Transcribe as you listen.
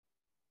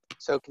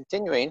So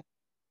continuing,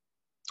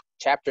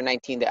 chapter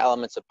 19, the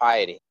elements of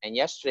piety. And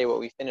yesterday what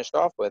we finished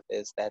off with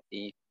is that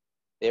the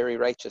very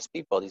righteous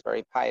people, these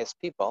very pious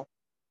people,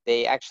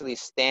 they actually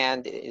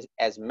stand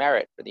as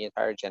merit for the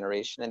entire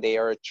generation, and they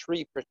are a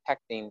tree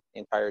protecting the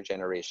entire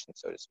generation,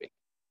 so to speak.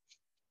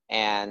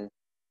 And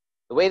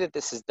the way that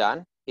this is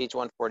done, page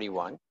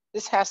 141,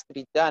 this has to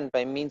be done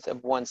by means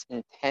of one's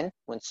intent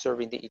when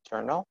serving the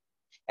eternal,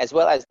 as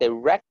well as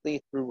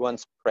directly through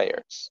one's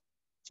prayers.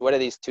 So what are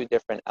these two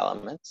different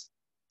elements?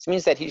 This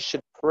means that he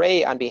should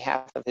pray on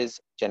behalf of his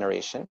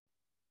generation,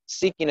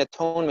 seeking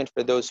atonement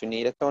for those who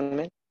need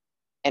atonement,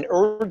 and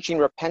urging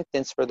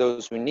repentance for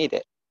those who need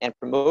it, and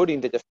promoting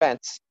the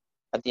defense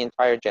of the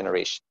entire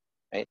generation,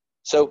 right?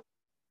 So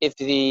if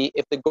the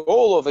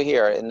goal over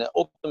here, and the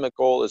ultimate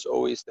goal is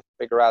always to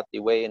figure out the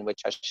way in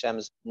which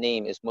Hashem's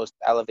name is most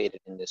elevated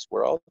in this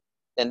world,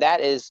 then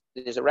there's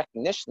a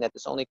recognition that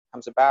this only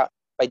comes about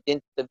by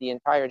dint of the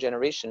entire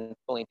generation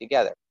pulling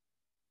together.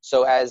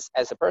 So as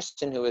a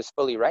person who is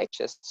fully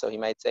righteous, so he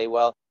might say,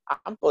 well,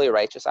 I'm fully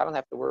righteous, I don't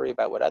have to worry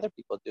about what other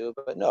people do,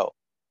 but no.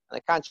 On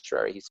the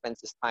contrary, he spends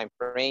his time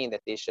praying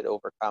that they should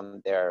overcome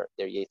their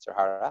Yetzer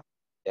Hara,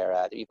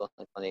 their evil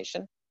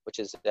inclination, which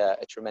is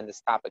a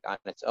tremendous topic on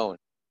its own.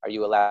 Are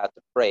you allowed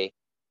to pray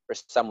for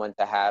someone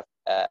to have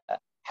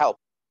help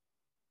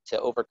to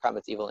overcome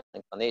its evil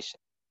inclination?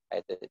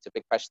 Right? It's a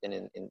big question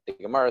in the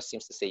Gemara.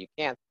 Seems to say you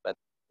can't, but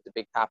it's a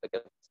big topic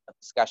of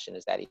discussion.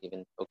 Is that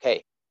even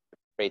okay?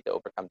 Pray to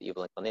overcome the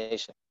evil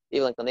inclination. The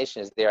evil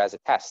inclination is there as a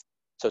test.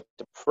 So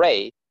to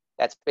pray,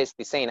 that's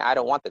basically saying, I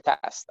don't want the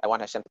test. I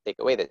want Hashem to take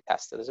away the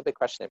test. So there's a big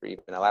question if you're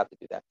even allowed to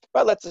do that.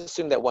 But let's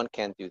assume that one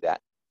can do that.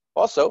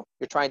 Also,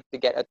 you're trying to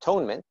get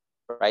atonement,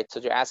 right? So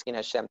you're asking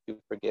Hashem to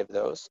forgive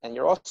those, and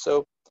you're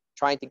also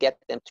trying to get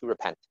them to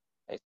repent.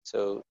 Right?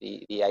 So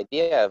the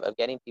idea of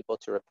getting people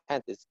to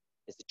repent is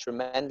a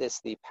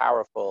tremendously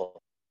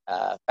powerful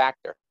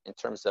factor in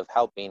terms of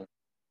helping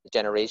the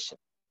generation.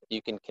 If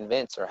you can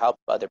convince or help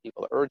other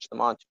people, urge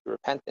them on to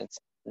repentance,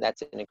 and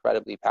that's an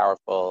incredibly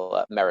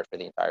powerful merit for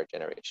the entire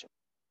generation.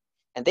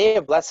 And they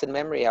of blessed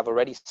memory have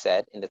already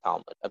said in the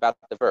Talmud about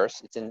the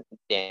verse, it's in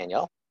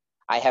Daniel,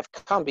 I have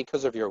come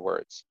because of your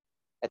words,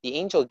 that the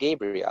angel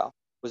Gabriel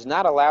was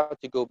not allowed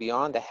to go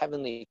beyond the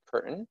heavenly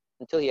curtain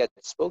until he had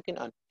spoken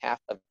on behalf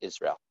of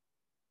Israel.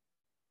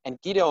 And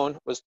Gideon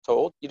was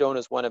told, Gideon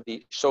is one of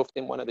the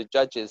Shoftim, one of the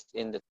judges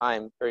in the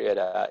time period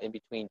in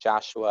between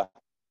Joshua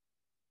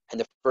and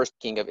the first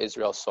king of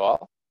Israel,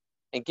 Saul.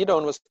 And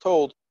Gideon was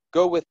told,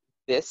 go with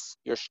this,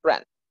 your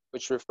strength,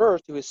 which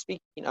refers to his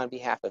speaking on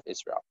behalf of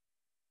Israel.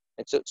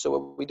 And so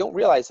what we don't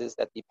realize is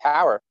that the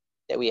power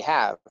that we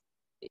have,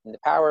 and the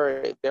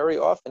power very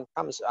often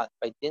comes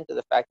by dint of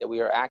the fact that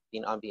we are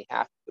acting on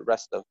behalf of the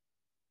rest of the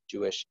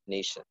Jewish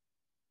nation.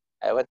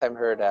 I one time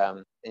heard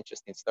an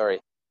interesting story.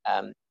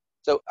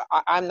 So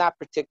I'm not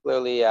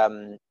particularly,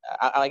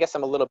 I guess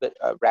I'm a little bit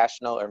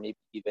rational or maybe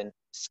even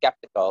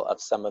skeptical of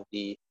some of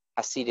the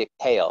Hasidic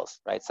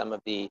tales, right? Some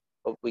of the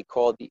what we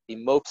call the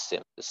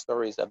mofsim, the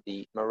stories of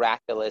the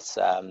miraculous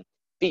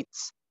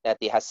feats that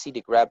the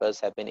Hasidic Rebbes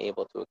have been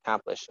able to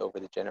accomplish over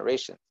the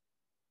generations.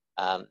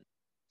 So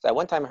I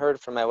one time heard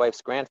from my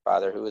wife's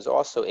grandfather, who is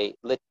also a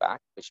Litvak,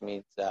 which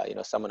means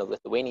someone of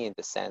Lithuanian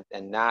descent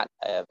and not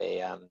of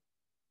a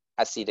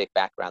Hasidic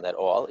background at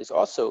all, is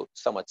also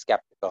somewhat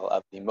skeptical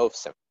of the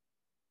mofsim.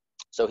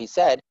 So he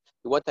said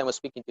he one time was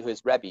speaking to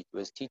his Rebbe, to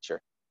his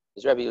teacher.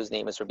 His Rebbe, whose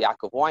name is Rabbi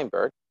Yaakov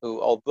Weinberg,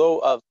 who, although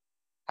of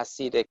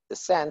Hasidic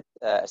descent,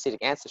 Hasidic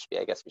ancestry,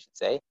 I guess we should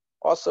say,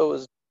 also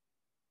was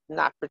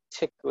not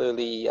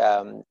particularly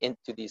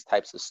into these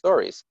types of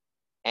stories.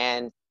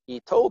 And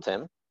he told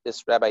him,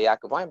 this Rabbi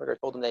Yaakov Weinberger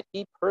told him that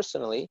he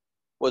personally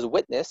was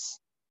witness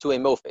to a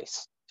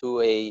mofes, to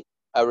a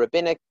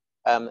rabbinic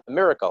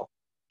miracle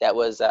that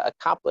was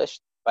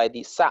accomplished by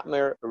the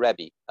Satmar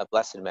Rebbe of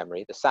blessed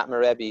memory. The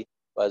Satmar Rebbe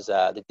was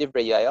the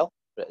Divrei Yael,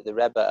 the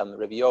Rebbe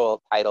Rabbi Yoel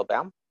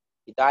Teitelbaum.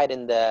 He died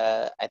in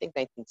I think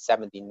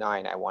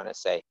 1979, I want to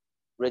say,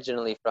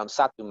 originally from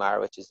Satumar,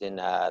 which is in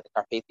the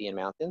Carpathian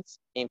Mountains,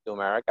 came to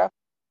America.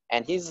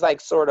 And he's like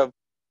sort of,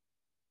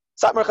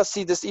 Satmar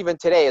Hasidus even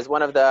today is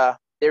one of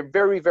they're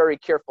very, very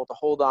careful to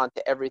hold on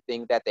to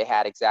everything that they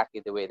had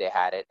exactly the way they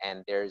had it.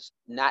 And there's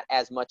not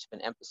as much of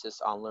an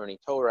emphasis on learning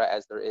Torah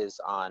as there is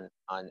on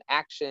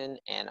action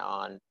and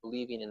on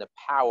believing in the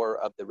power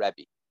of the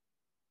Rebbe.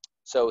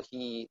 So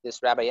this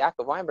Rabbi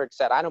Yaakov Weinberg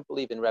said, I don't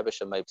believe in Rebbe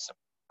Shemaipsim.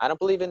 I don't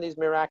believe in these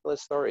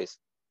miraculous stories.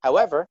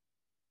 However,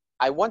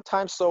 I one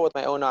time saw with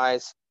my own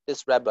eyes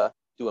this Rebbe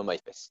do a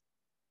maifis.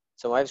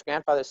 So my wife's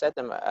grandfather said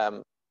to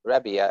him,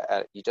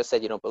 Rebbe, you just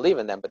said you don't believe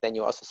in them, but then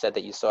you also said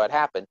that you saw it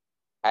happen.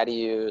 How do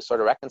you sort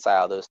of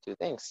reconcile those two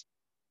things?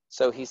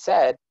 So he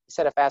said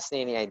a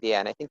fascinating idea,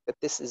 and I think that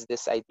this is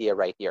this idea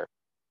right here.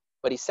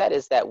 What he said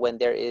is that when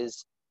there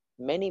is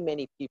many,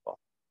 many people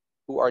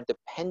who are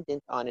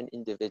dependent on an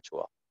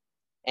individual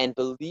and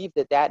believe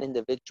that that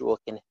individual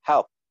can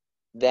help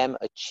them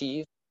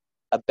achieve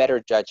a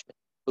better judgment,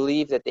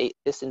 believe that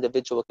this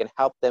individual can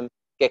help them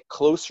get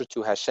closer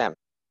to Hashem.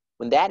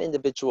 When that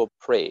individual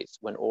prays,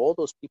 when all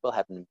those people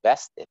have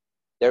invested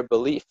their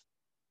belief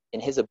in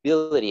his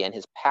ability and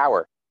his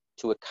power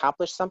to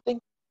accomplish something,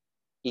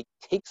 he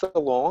takes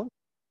along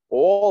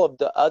all of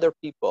the other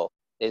people.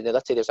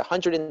 Let's say there's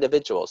 100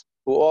 individuals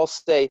who all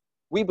say,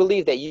 we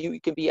believe that you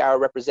can be our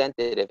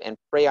representative and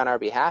pray on our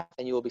behalf,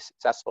 and you will be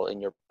successful in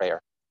your prayer.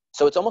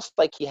 So it's almost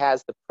like he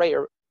has the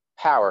prayer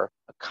power,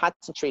 a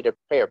concentrated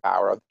prayer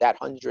power of that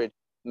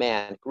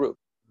 100-man group.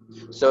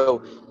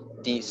 So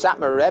the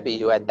Satmar Rebbe,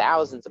 who had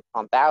thousands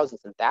upon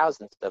thousands and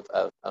thousands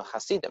of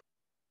Hasidim,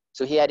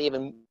 so he had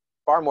even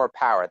far more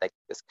power, like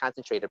this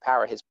concentrated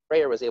power. His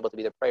prayer was able to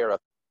be the prayer of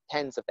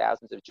tens of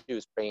thousands of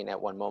Jews praying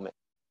at one moment.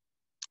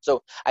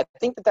 So I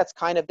think that that's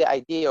kind of the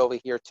idea over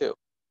here too,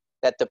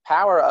 that the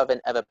power of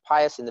a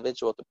pious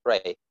individual to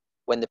pray,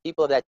 when the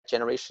people of that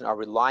generation are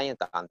reliant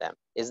on them,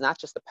 is not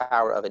just the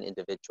power of an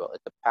individual,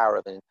 it's the power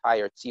of an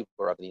entire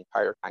tzibur, of the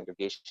entire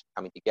congregation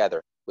coming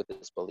together with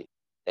this belief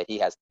that he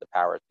has the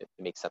power to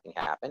make something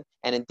happen.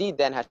 And indeed,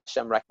 then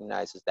Hashem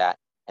recognizes that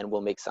and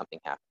will make something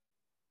happen.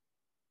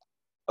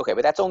 Okay,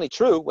 but that's only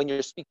true when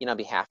you're speaking on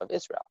behalf of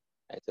Israel.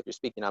 Right? So if you're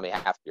speaking on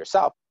behalf of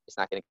yourself, it's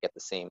not going to get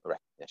the same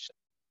recognition.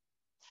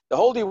 The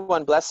Holy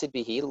One, blessed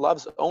be He,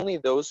 loves only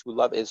those who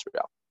love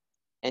Israel.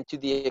 And to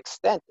the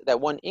extent that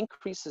one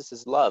increases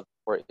his love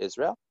for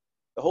Israel,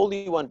 the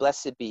Holy One,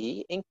 blessed be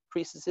He,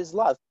 increases his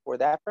love for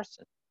that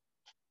person.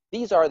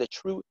 These are the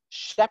true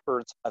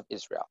shepherds of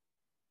Israel,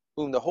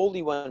 whom the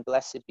Holy One,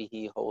 blessed be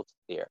He, holds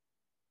dear.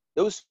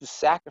 Those who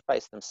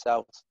sacrifice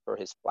themselves for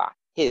his flock,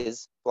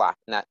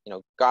 not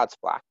God's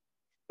flock,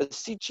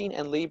 beseeching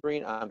and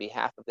laboring on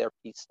behalf of their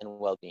peace and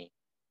well-being,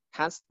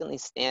 constantly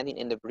standing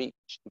in the breach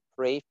to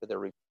pray for the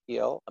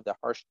repeal of the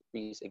harsh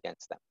decrees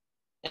against them,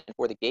 and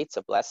for the gates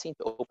of blessing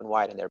to open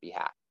wide on their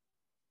behalf.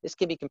 This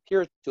can be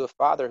compared to a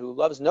father who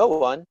loves no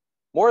one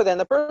more than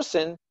the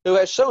person who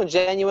has shown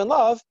genuine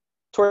love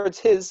towards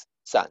his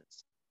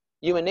sons.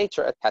 Human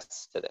nature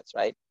attests to this,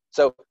 right?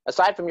 So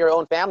aside from your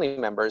own family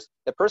members,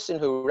 the person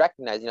who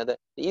recognizes, the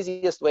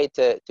easiest way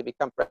to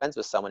become friends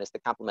with someone is to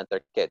compliment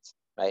their kids,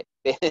 right?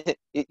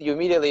 You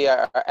immediately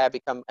have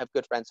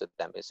good friends with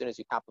them as soon as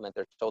you compliment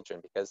their children,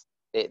 because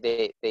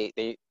they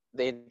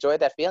enjoy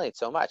that feeling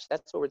so much.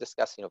 That's what we're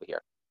discussing over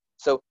here.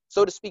 So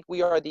to speak,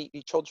 we are the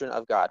children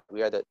of God.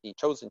 We are the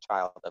chosen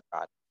child of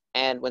God.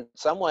 And when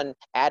someone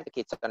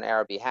advocates on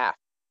our behalf,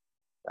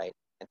 right,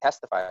 and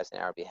testifies on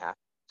our behalf,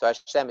 so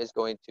Hashem is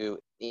going to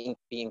be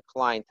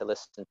inclined to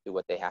listen to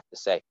what they have to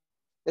say.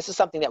 This is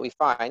something that we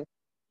find.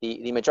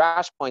 The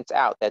Midrash points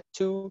out that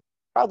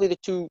probably the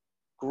two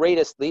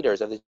greatest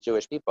leaders of the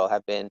Jewish people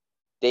have been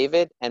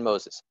David and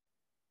Moses.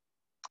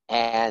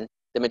 And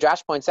the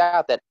Midrash points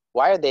out that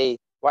why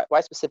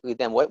specifically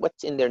them?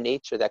 What's in their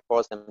nature that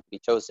caused them to be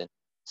chosen?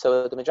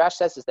 So the Midrash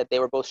says is that they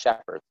were both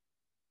shepherds.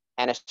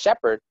 And a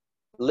shepherd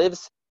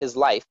lives his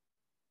life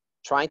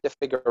trying to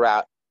figure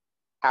out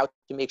how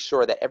to make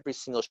sure that every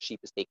single sheep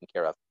is taken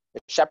care of.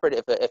 The shepherd,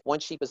 if one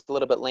sheep is a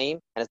little bit lame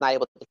and is not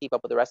able to keep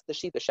up with the rest of the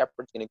sheep, the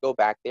shepherd's going to go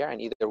back there and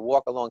either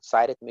walk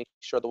alongside it to make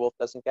sure the wolf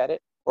doesn't get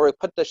it, or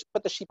put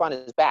the sheep on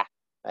his back,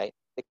 right,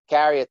 to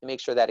carry it to make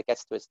sure that it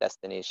gets to its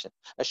destination.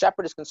 A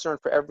shepherd is concerned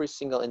for every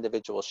single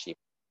individual sheep.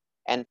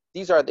 And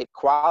these are the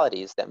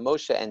qualities that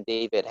Moshe and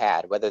David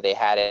had, whether they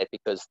had it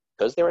because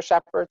they were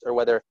shepherds, or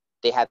whether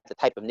they had the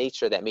type of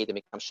nature that made them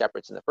become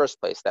shepherds in the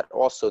first place, that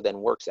also then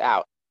works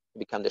out to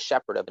become the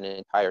shepherd of an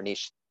entire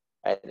nation.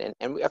 Right?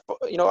 And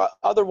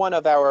other one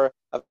of our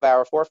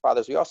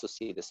forefathers, we also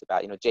see this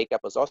about.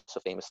 Jacob was also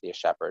famously a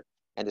shepherd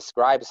and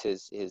describes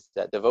his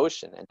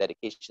devotion and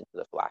dedication to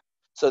the flock.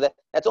 So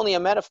that's only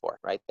a metaphor,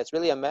 right? That's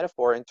really a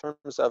metaphor in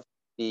terms of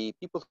the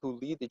people who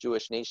lead the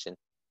Jewish nation.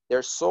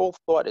 Their sole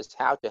thought is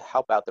how to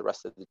help out the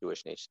rest of the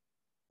Jewish nation.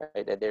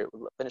 Right? And they're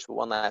finished with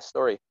one last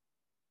story.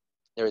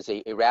 There is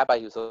a rabbi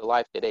who's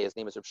alive today. His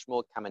name is Rav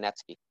Shmuel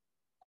Kamenetsky.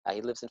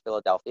 He lives in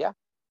Philadelphia,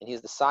 and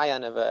he's the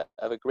scion of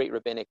a great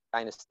rabbinic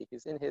dynasty.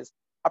 He's in his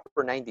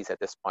upper 90s at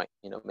this point.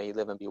 May he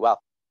live and be well.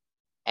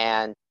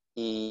 And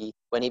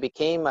when he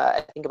became,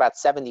 I think about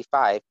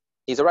 75,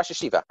 he's a Rosh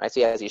Yeshiva, right? So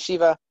he has a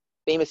yeshiva,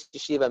 famous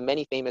yeshiva.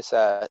 Many famous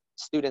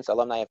students,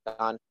 alumni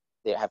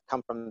have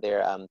come from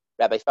there.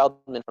 Rabbi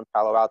Feldman from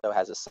Palo Alto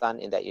has a son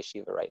in that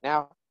yeshiva right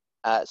now.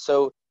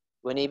 So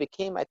when he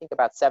became, I think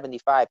about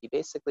 75,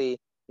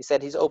 he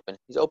said he's open.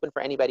 He's open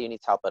for anybody who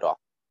needs help at all.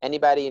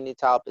 Anybody who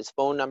needs help, his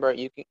phone number,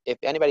 if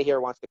anybody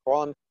here wants to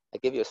call him, I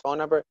give you his phone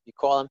number, you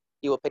call him,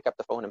 he will pick up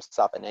the phone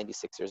himself at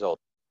 96 years old.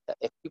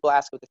 If people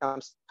ask him to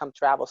come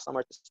travel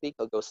somewhere to speak,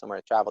 he'll go somewhere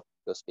to travel to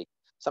go speak.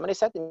 Somebody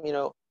said to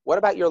him, what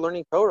about your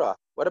learning Torah?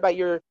 What about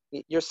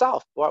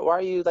yourself? Why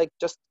are you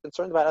just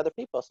concerned about other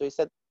people? So he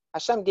said,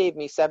 Hashem gave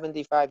me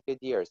 75 good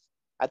years.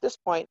 At this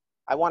point,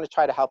 I want to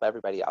try to help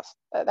everybody else.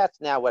 That's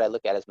now what I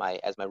look at as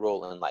my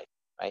role in life,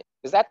 right?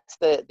 Because that's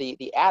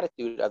the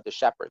attitude of the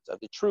shepherds, of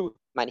the true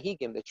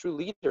manhigim, the true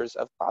leaders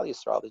of Klal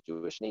Yisrael, the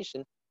Jewish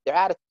nation. Their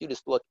attitude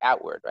is to look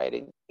outward, right?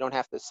 And you don't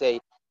have to say,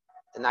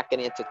 I'm not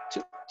getting into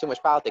too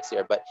much politics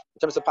here, but in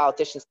terms of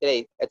politicians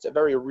today, it's a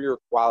very rare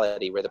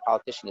quality where the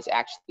politician is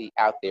actually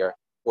out there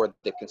for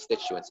the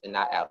constituents and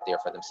not out there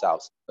for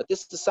themselves. But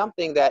this is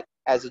something that,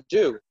 as a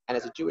Jew and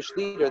as a Jewish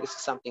leader, this is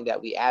something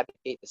that we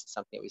advocate. This is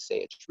something that we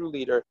say a true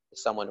leader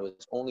is someone who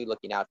is only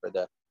looking out for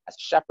as a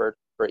shepherd,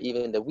 for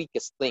even the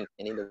weakest link,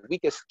 and even the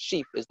weakest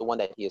sheep is the one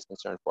that he is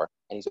concerned for.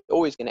 And he's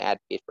always going to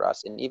advocate for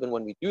us. And even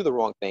when we do the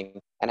wrong thing,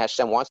 and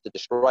Hashem wants to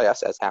destroy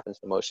us, as happens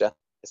to Moshe,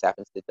 as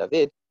happens to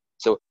David,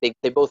 so they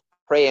both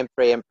pray and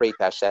pray and pray to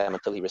Hashem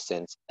until he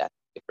rescinds that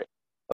decree.